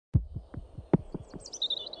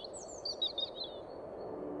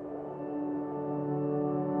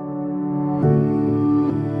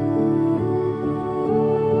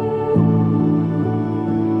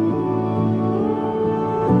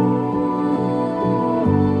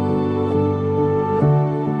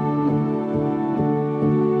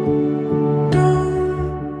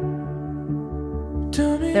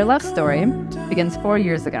Their love story begins 4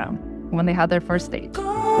 years ago, when they had their first date.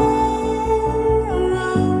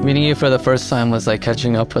 Meeting you for the first time was like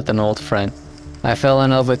catching up with an old friend. I fell in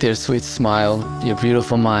love with your sweet smile, your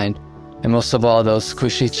beautiful mind, and most of all, those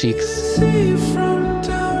squishy cheeks.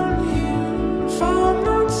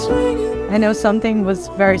 I know something was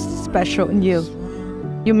very special in you.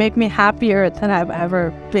 You make me happier than I've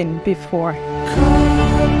ever been before.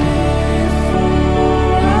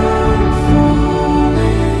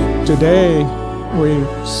 Today, we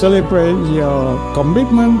celebrate your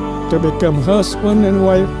commitment to become husband and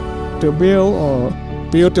wife, to build a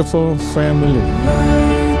beautiful family.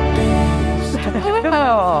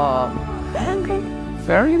 Oh,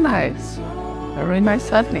 very nice. Very nice,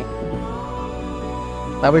 honey.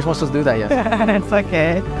 Are we supposed to do that yet? It's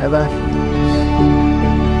okay. Bye-bye.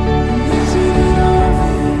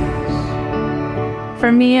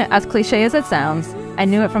 For me, as cliche as it sounds, I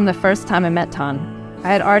knew it from the first time I met Tan. I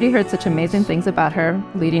had already heard such amazing things about her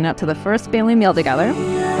leading up to the first family meal together.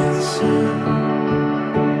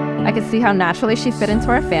 I could see how naturally she fit into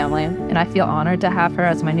our family, and I feel honored to have her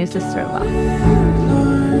as my new sister-in-law.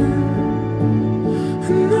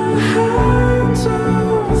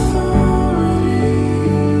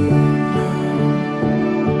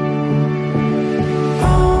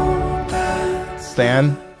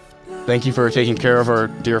 Stan, thank you for taking care of our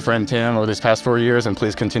dear friend Tam over these past 4 years, and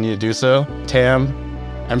please continue to do so. Tam,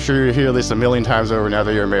 I'm sure you hear this a million times over now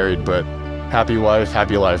that you're married, but happy wife,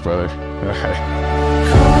 happy life, brother.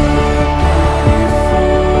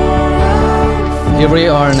 Here we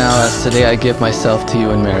are now, as today I give myself to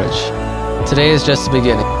you in marriage. Today is just the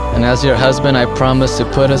beginning, and as your husband, I promise to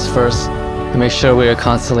put us first and make sure we are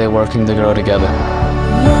constantly working to grow together.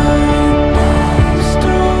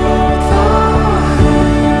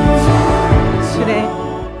 Today,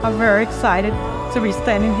 I'm very excited to be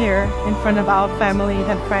standing here in front of our family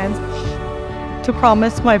and friends to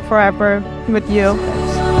promise my forever with you.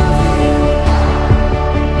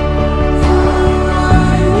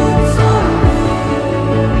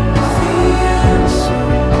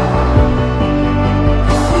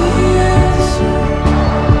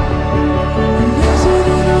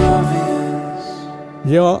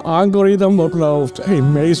 Your algorithm of love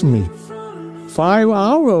amazed me.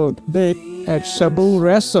 5-hour date at Cebu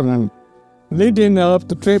restaurant, leading up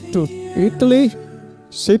the trip to Italy,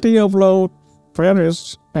 City of Love,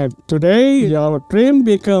 Paris, and today your dream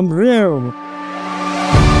become real.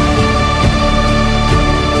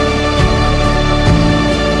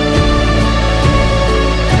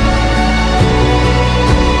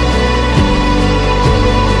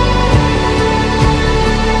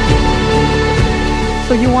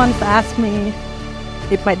 So you once asked me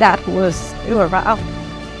if my dad was still around.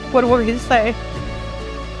 What would he say?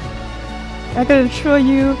 I can assure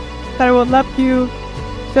you that I will love you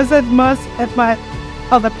just as much as my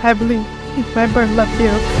other family member love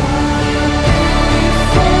you.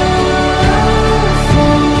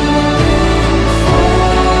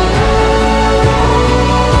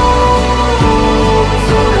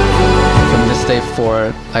 From this day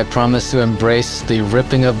forward, I promise to embrace the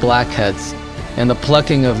ripping of blackheads and the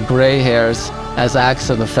plucking of gray hairs as acts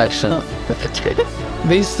of affection.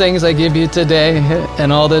 These things I give you today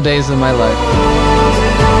and all the days of my life.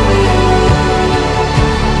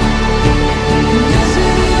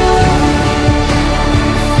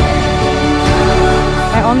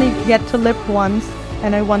 I only get to live once,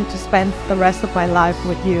 and I want to spend the rest of my life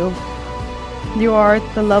with you. You are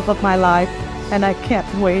the love of my life, and I can't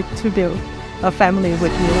wait to build a family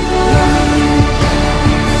with you.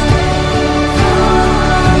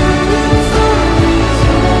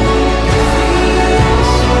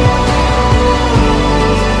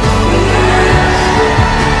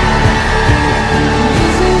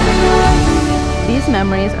 These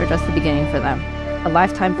memories are just the beginning for them. A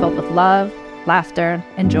lifetime filled with love, laughter,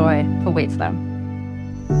 and joy awaits them.